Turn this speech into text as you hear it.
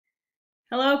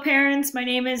Hello parents, my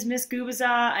name is Miss Gubicza.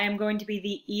 I am going to be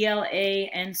the ELA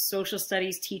and Social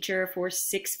Studies teacher for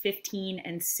 615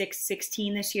 and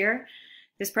 616 this year.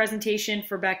 This presentation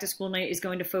for Back to School Night is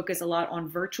going to focus a lot on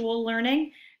virtual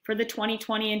learning for the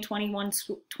 2020 and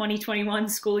 2021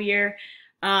 school year.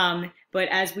 But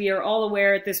as we are all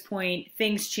aware at this point,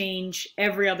 things change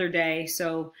every other day.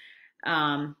 So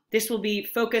this will be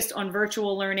focused on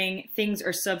virtual learning. Things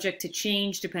are subject to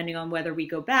change depending on whether we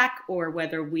go back or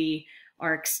whether we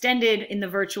are extended in the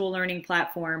virtual learning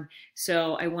platform.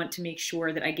 So I want to make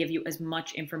sure that I give you as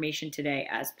much information today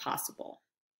as possible.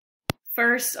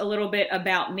 First, a little bit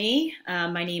about me.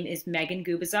 My name is Megan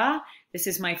Gubicza. This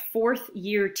is my 4th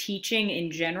year teaching in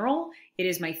general. It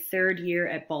is my 3rd year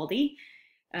at Baldy.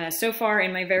 So far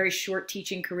in my very short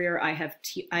teaching career, I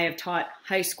have taught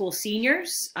high school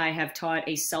seniors. I have taught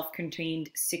a self-contained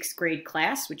 6th grade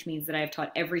class, which means that I have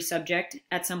taught every subject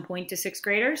at some point to 6th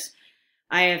graders.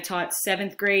 I have taught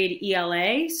 7th grade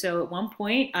ELA, so at one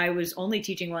point I was only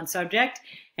teaching one subject,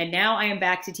 and now I am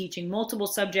back to teaching multiple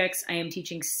subjects. I am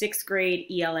teaching 6th grade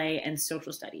ELA and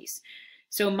social studies.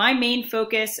 So my main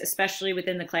focus, especially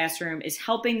within the classroom, is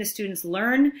helping the students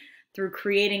learn through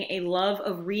creating a love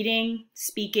of reading,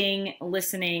 speaking,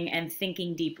 listening, and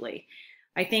thinking deeply.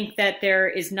 I think that there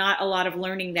is not a lot of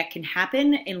learning that can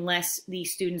happen unless the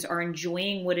students are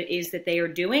enjoying what it is that they are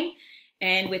doing.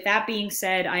 And with that being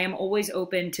said, I am always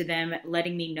open to them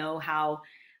letting me know how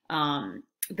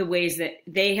the ways that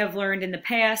they have learned in the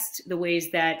past, the ways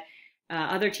that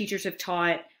other teachers have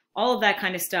taught, all of that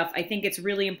kind of stuff. I think it's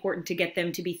really important to get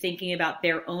them to be thinking about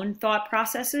their own thought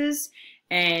processes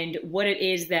and what it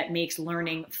is that makes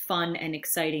learning fun and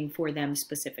exciting for them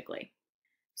specifically.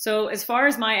 So as far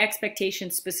as my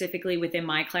expectations specifically within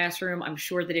my classroom, I'm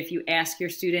sure that if you ask your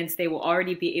students, they will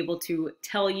already be able to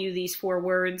tell you these 4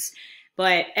 words.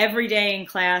 But every day in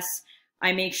class,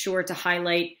 I make sure to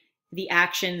highlight the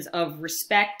actions of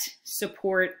respect,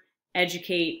 support,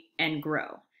 educate, and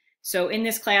grow. So in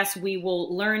this class, we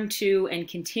will learn to and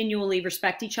continually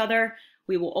respect each other.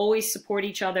 We will always support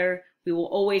each other. We will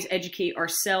always educate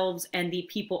ourselves and the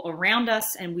people around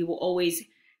us. And we will always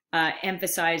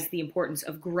emphasize the importance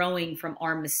of growing from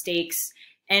our mistakes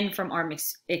and from our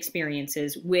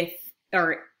experiences with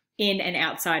or in and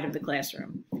outside of the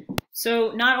classroom.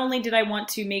 So not only did I want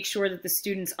to make sure that the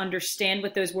students understand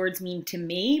what those words mean to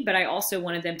me, but I also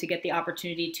wanted them to get the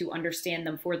opportunity to understand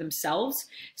them for themselves.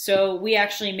 So we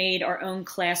actually made our own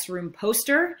classroom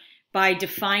poster by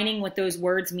defining what those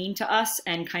words mean to us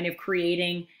and kind of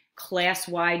creating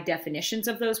class-wide definitions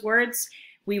of those words.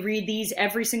 We read these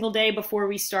every single day before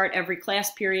we start every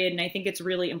class period, and I think it's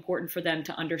really important for them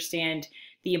to understand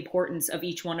the importance of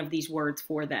each one of these words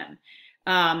for them.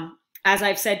 As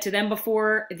I've said to them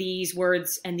before, these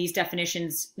words and these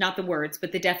definitions, not the words,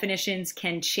 but the definitions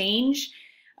can change.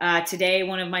 Today,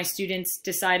 one of my students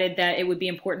decided that it would be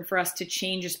important for us to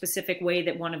change a specific way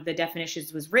that one of the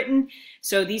definitions was written.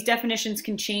 So these definitions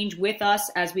can change with us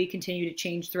as we continue to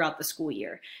change throughout the school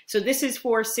year. So this is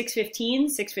for 615.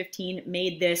 615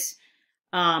 made this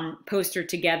poster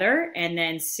together, and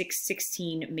then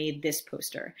 616 made this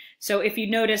poster. So if you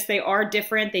notice, they are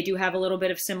different. They do have a little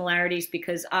bit of similarities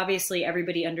because obviously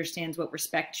everybody understands what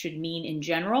respect should mean in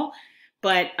general,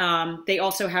 but they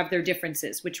also have their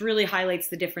differences, which really highlights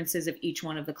the differences of each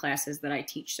one of the classes that I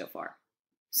teach so far.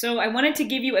 So I wanted to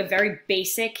give you a very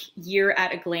basic year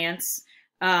at a glance,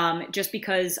 just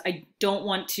because I don't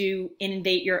want to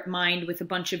inundate your mind with a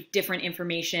bunch of different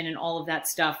information and all of that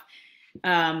stuff.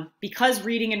 Because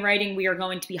reading and writing, we are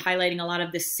going to be highlighting a lot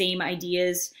of the same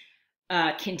ideas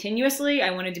continuously.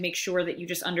 I wanted to make sure that you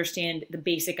just understand the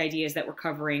basic ideas that we're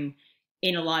covering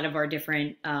in a lot of our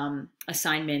different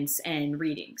assignments and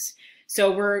readings. So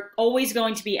we're always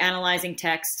going to be analyzing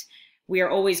text. We are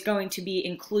always going to be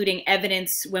including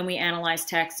evidence when we analyze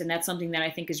text, and that's something that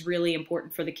I think is really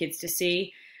important for the kids to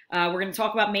see. We're going to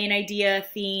talk about main idea,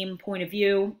 theme, point of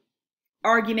view,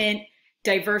 argument,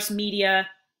 diverse media,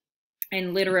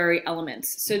 and literary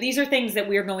elements. So these are things that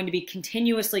we're going to be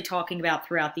continuously talking about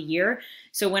throughout the year.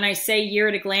 So when I say year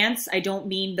at a glance, I don't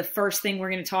mean the first thing we're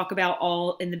going to talk about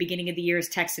all in the beginning of the year is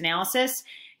text analysis.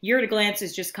 Year at a glance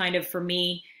is just kind of, for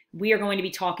me, we are going to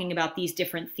be talking about these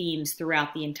different themes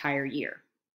throughout the entire year.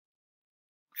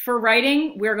 For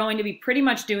writing, we're going to be pretty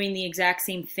much doing the exact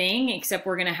same thing, except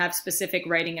we're going to have specific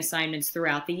writing assignments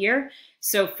throughout the year.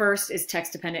 So first is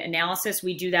text-dependent analysis.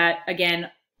 We do that, again,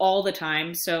 all the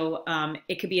time. So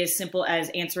it could be as simple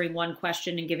as answering one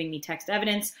question and giving me text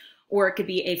evidence, or it could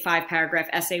be a 5-paragraph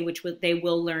essay, which they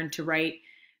will learn to write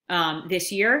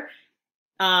this year.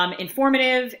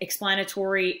 Informative,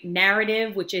 explanatory,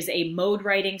 narrative, which is a mode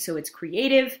writing, so it's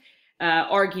creative.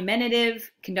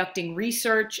 argumentative, conducting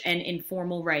research, and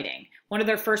informal writing. One of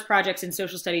their first projects in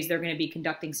social studies, they're going to be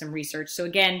conducting some research. So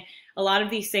again, a lot of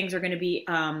these things are going to be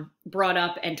brought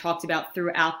up and talked about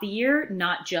throughout the year,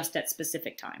 not just at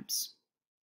specific times.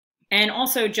 And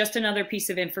also, just another piece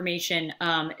of information,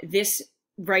 this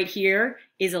right here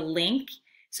is a link.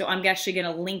 So I'm actually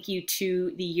going to link you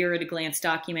to the Year at a Glance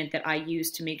document that I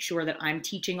use to make sure that I'm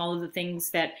teaching all of the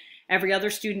things that every other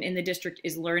student in the district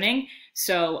is learning.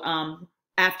 So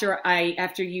after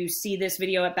you see this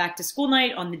video at Back to School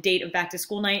Night, on the date of Back to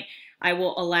School Night, I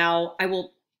will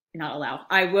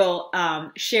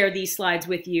share these slides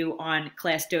with you on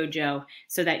Class Dojo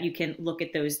so that you can look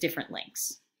at those different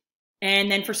links.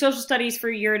 And then for social studies for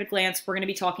Year at a Glance, we're going to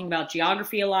be talking about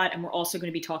geography a lot, and we're also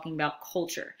going to be talking about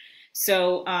culture.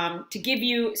 So to give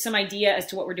you some idea as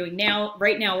to what we're doing now,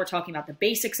 right now we're talking about the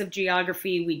basics of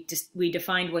geography. We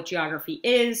defined what geography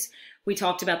is. We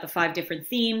talked about the 5 different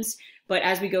themes. But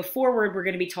as we go forward, we're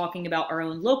going to be talking about our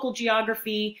own local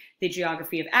geography, the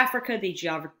geography of Africa, the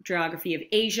geography of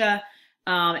Asia,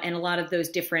 and a lot of those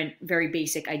different very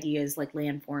basic ideas like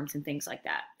landforms and things like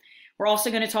that. We're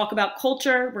also going to talk about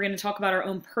culture. We're going to talk about our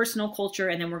own personal culture,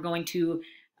 and then we're going to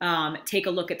take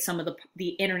a look at some of the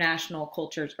international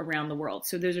cultures around the world.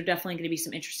 So those are definitely going to be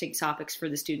some interesting topics for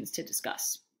the students to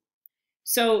discuss.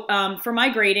 So for my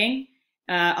grading,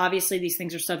 obviously these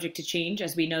things are subject to change,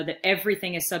 as we know that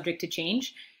everything is subject to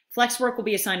change. Flex work will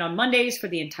be assigned on Mondays for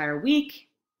the entire week.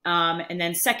 And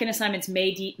then second assignments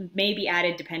may be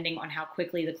added depending on how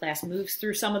quickly the class moves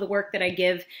through some of the work that I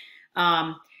give.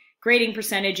 Grading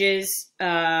percentages,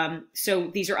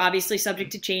 so these are obviously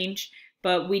subject to change,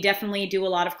 but we definitely do a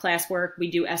lot of classwork. We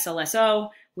do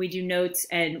SLSO, we do notes,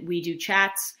 and we do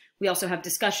chats. We also have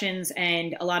discussions,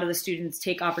 and a lot of the students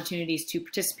take opportunities to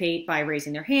participate by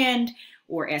raising their hand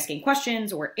or asking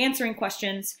questions or answering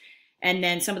questions. And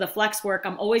then some of the flex work,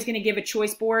 I'm always going to give a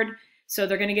choice board. So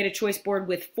they're going to get a choice board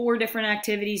with 4 different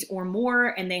activities or more,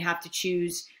 and they have to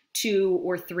choose 2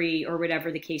 or 3 or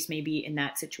whatever the case may be in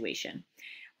that situation.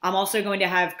 I'm also going to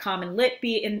have Common Lit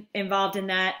be involved in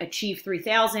that, Achieve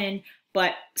 3000,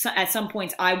 but at some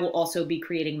points I will also be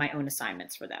creating my own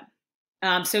assignments for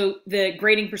them. So the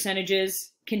grading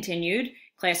percentages continued.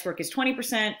 Classwork is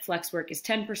 20%, flex work is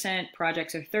 10%,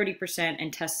 projects are 30%,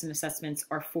 and tests and assessments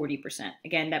are 40%.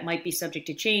 Again, that might be subject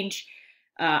to change.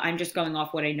 I'm just going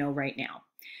off what I know right now.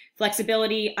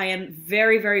 Flexibility, I am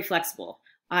very, very flexible.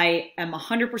 I am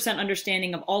 100%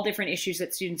 understanding of all different issues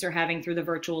that students are having through the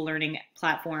virtual learning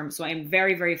platform. So I am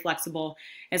very, very flexible.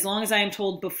 As long as I am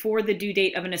told before the due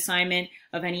date of an assignment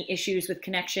of any issues with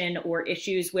connection or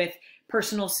issues with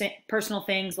personal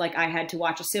things, like I had to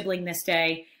watch a sibling this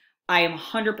day, I am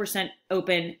 100%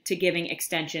 open to giving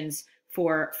extensions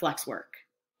for flex work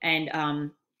and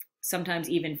sometimes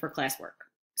even for classwork.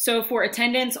 So for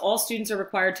attendance, all students are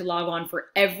required to log on for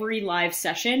every live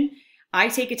session. I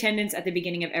take attendance at the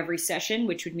beginning of every session,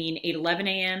 which would mean 8:11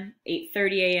 a.m.,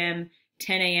 8:30 a.m.,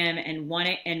 10 a.m.,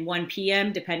 and 1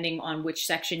 p.m., depending on which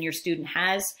section your student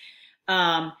has.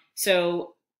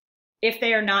 So if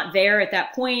they are not there at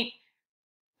that point,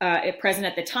 present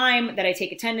at the time that I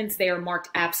take attendance, they are marked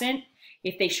absent.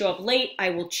 If they show up late, I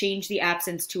will change the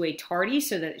absence to a tardy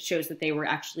so that it shows that they were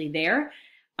actually there.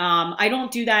 I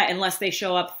don't do that unless they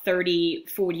show up 30,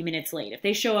 40 minutes late. If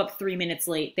they show up 3 minutes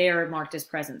late, they are marked as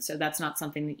present. So that's not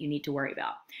something that you need to worry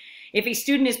about. If a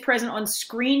student is present on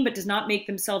screen but does not make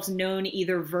themselves known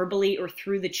either verbally or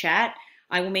through the chat,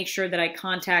 I will make sure that I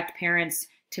contact parents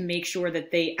to make sure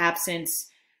that the absence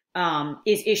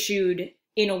is issued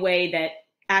in a way that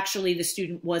actually the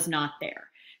student was not there.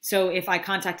 So if I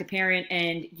contact a parent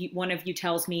and one of you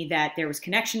tells me that there was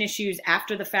connection issues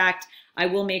after the fact, I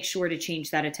will make sure to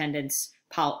change that attendance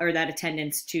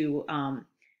to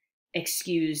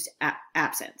excused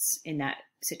absence in that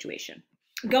situation.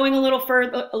 Going a little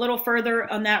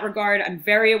further on that regard, I'm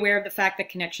very aware of the fact that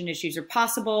connection issues are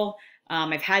possible.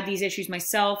 I've had these issues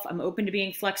myself. I'm open to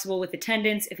being flexible with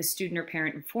attendance if a student or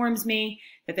parent informs me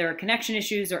that there are connection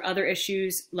issues or other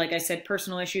issues, like I said,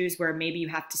 personal issues where maybe you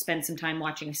have to spend some time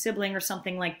watching a sibling or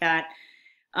something like that.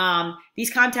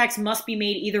 These contacts must be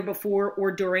made either before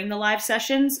or during the live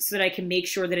sessions so that I can make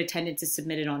sure that attendance is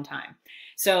submitted on time.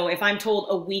 So if I'm told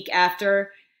a week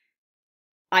after,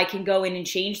 I can go in and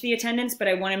change the attendance, but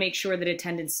I want to make sure that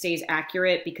attendance stays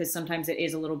accurate because sometimes it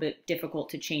is a little bit difficult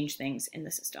to change things in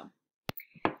the system.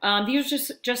 These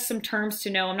are just some terms to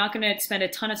know. I'm not going to spend a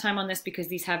ton of time on this because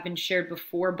these have been shared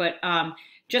before, but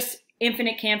just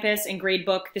Infinite Campus and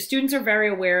Gradebook, the students are very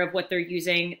aware of what they're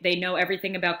using. They know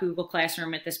everything about Google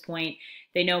Classroom at this point.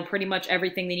 They know pretty much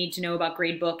everything they need to know about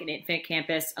Gradebook and Infinite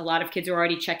Campus. A lot of kids are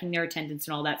already checking their attendance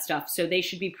and all that stuff, so they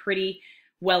should be pretty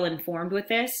well informed with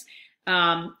this.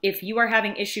 If you are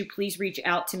having issue, please reach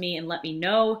out to me and let me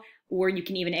know, or you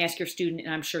can even ask your student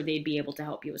and I'm sure they'd be able to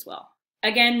help you as well.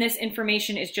 Again, this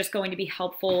information is just going to be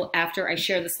helpful after I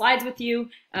share the slides with you.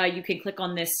 You can click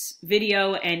on this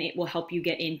video and it will help you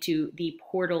get into the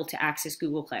portal to access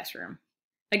Google Classroom.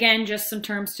 Again, just some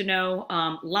terms to know.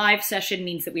 Live session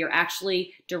means that we are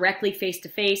actually directly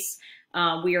face-to-face.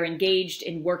 We are engaged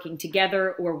in working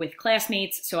together or with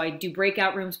classmates, so I do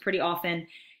breakout rooms pretty often.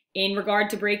 In regard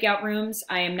to breakout rooms,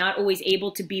 I am not always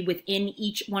able to be within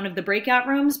each one of the breakout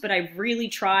rooms, but I really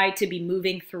try to be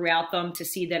moving throughout them to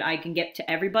see that I can get to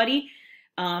everybody.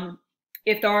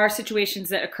 If there are situations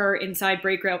that occur inside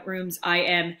breakout rooms, I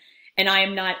am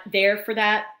not there for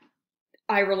that.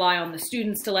 I rely on the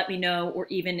students to let me know, or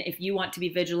even if you want to be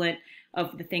vigilant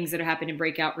of the things that happen in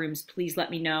breakout rooms, please let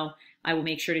me know. I will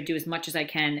make sure to do as much as I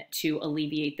can to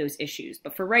alleviate those issues.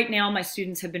 But for right now, my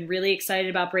students have been really excited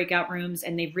about breakout rooms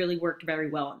and they've really worked very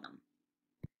well in them.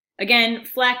 Again,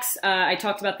 Flex, I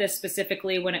talked about this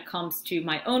specifically when it comes to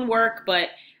my own work, but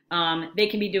they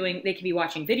can be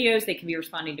watching videos, they can be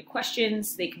responding to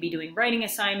questions, they can be doing writing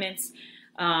assignments,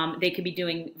 they could be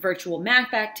doing virtual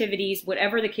math activities,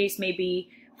 whatever the case may be.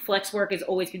 Flex work is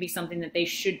always going to be something that they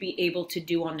should be able to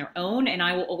do on their own, and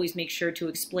I will always make sure to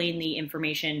explain the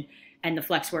information and the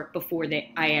flex work before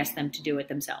I ask them to do it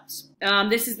themselves.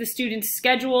 This is the student's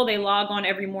schedule. They log on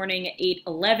every morning at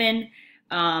 8:11.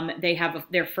 They have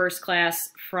their first class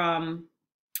from,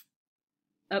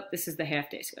 this is the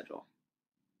half-day schedule.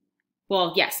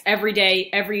 Well, yes, every day,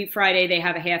 every Friday they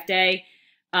have a half day.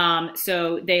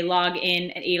 So they log in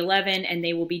at 8:11 and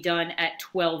they will be done at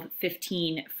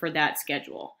 12:15 for that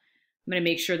schedule. I'm going to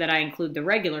make sure that I include the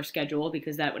regular schedule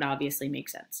because that would obviously make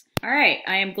sense. All right,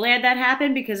 I am glad that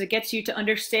happened because it gets you to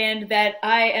understand that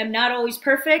I am not always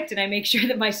perfect, and I make sure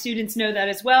that my students know that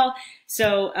as well.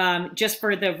 So just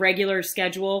for the regular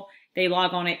schedule, they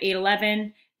log on at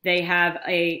 8:11. They have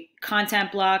a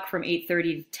content block from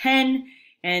 8:30 to 10,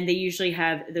 and they usually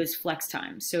have those flex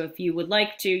times. So if you would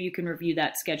like to, you can review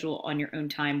that schedule on your own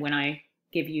time when I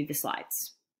give you the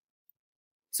slides.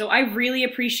 So I really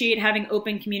appreciate having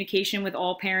open communication with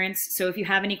all parents. So if you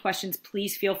have any questions,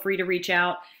 please feel free to reach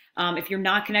out. If you're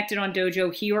not connected on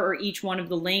Dojo, here are each one of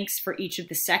the links for each of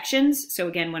the sections. So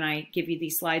again, when I give you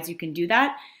these slides, you can do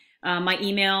that. My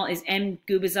email is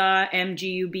mgubicza,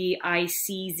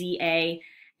 mgubicza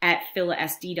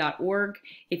 @philasd.org.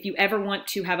 If you ever want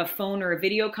to have a phone or a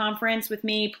video conference with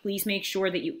me, please make sure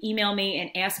that you email me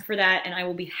and ask for that, and I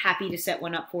will be happy to set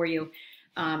one up for you.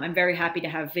 I'm very happy to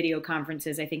have video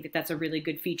conferences. I think that that's a really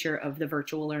good feature of the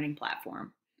virtual learning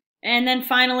platform. And then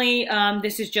finally,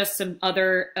 this is just some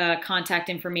other contact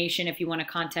information if you want to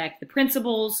contact the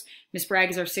principals. Ms.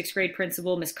 Bragg is our 6th grade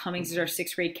principal. Ms. Cummings is our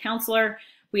 6th grade counselor.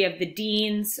 We have the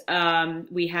deans.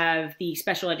 We have the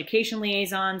special education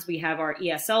liaisons. We have our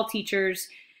ESL teachers.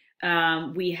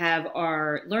 We have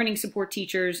our learning support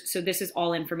teachers. So this is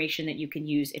all information that you can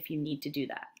use if you need to do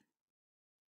that.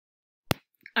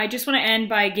 I just want to end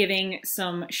by giving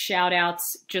some shout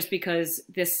outs just because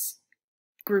this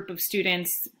group of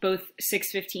students, both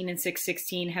 615 and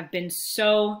 616, have been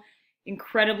so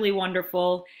incredibly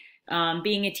wonderful.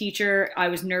 Being a teacher, I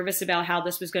was nervous about how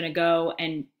this was going to go,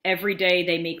 and every day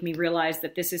they make me realize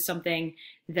that this is something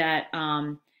that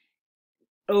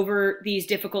over these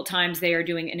difficult times, they are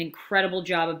doing an incredible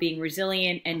job of being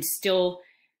resilient and still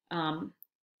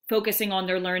focusing on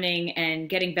their learning and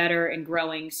getting better and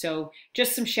growing. So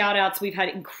just some shout outs. We've had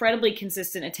incredibly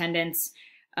consistent attendance.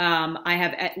 I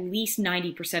have at least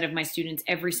 90% of my students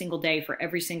every single day for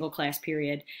every single class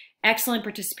period. Excellent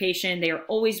participation. They are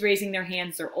always raising their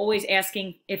hands. They're always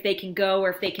asking if they can go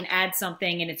or if they can add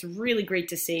something, and it's really great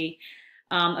to see.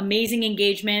 Amazing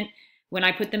engagement. When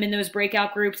I put them in those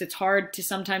breakout groups, it's hard to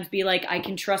sometimes be like, I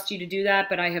can trust you to do that,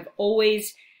 but I have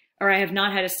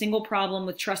not had a single problem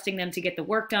with trusting them to get the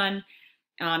work done.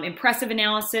 Impressive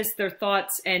analysis, their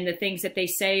thoughts and the things that they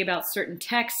say about certain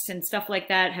texts and stuff like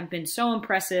that have been so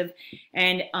impressive.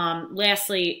 And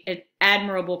lastly,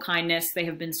 admirable kindness. They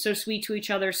have been so sweet to each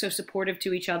other, so supportive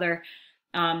to each other.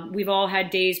 We've all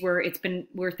had days where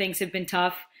things have been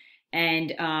tough,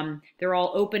 and they're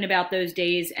all open about those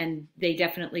days, and they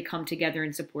definitely come together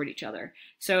and support each other.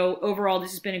 So overall,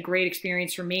 this has been a great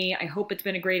experience for me. I hope it's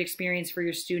been a great experience for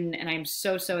your student, and I'm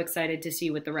so, so excited to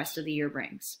see what the rest of the year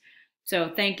brings.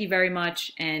 So thank you very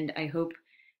much, and I hope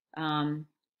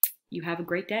you have a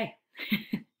great day.